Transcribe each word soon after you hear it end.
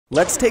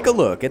Let's take a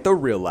look at the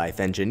real-life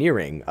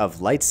engineering of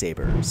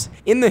lightsabers.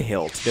 In the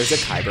hilt, there's a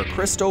KYBER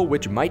crystal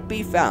which might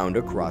be found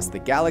across the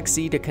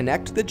galaxy to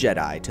connect the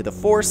Jedi to the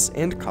Force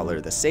and color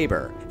the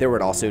saber. There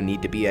would also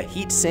need to be a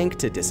heat sink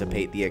to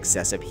dissipate the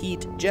excessive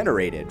heat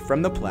generated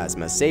from the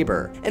plasma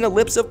saber. An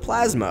ellipse of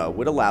plasma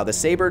would allow the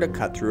saber to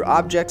cut through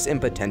objects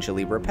and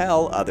potentially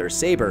repel other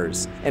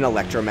sabers. An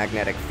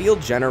electromagnetic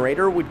field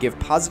generator would give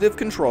positive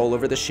control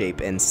over the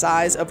shape and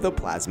size of the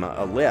plasma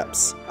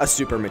ellipse. A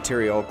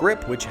supermaterial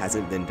grip, which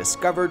hasn't been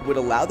discovered, would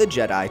allow the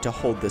Jedi to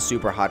hold the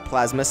super hot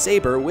plasma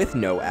saber with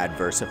no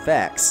adverse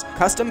effects.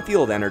 Custom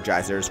field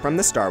energizers from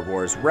the Star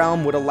Wars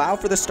realm would allow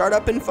for the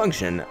startup and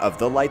function of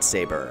the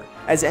lightsaber.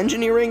 As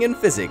engineering and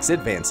physics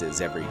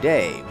advances every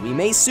day, we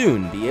may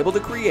soon be able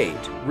to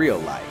create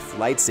real-life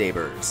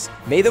lightsabers.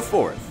 May the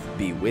 4th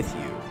be with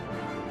you.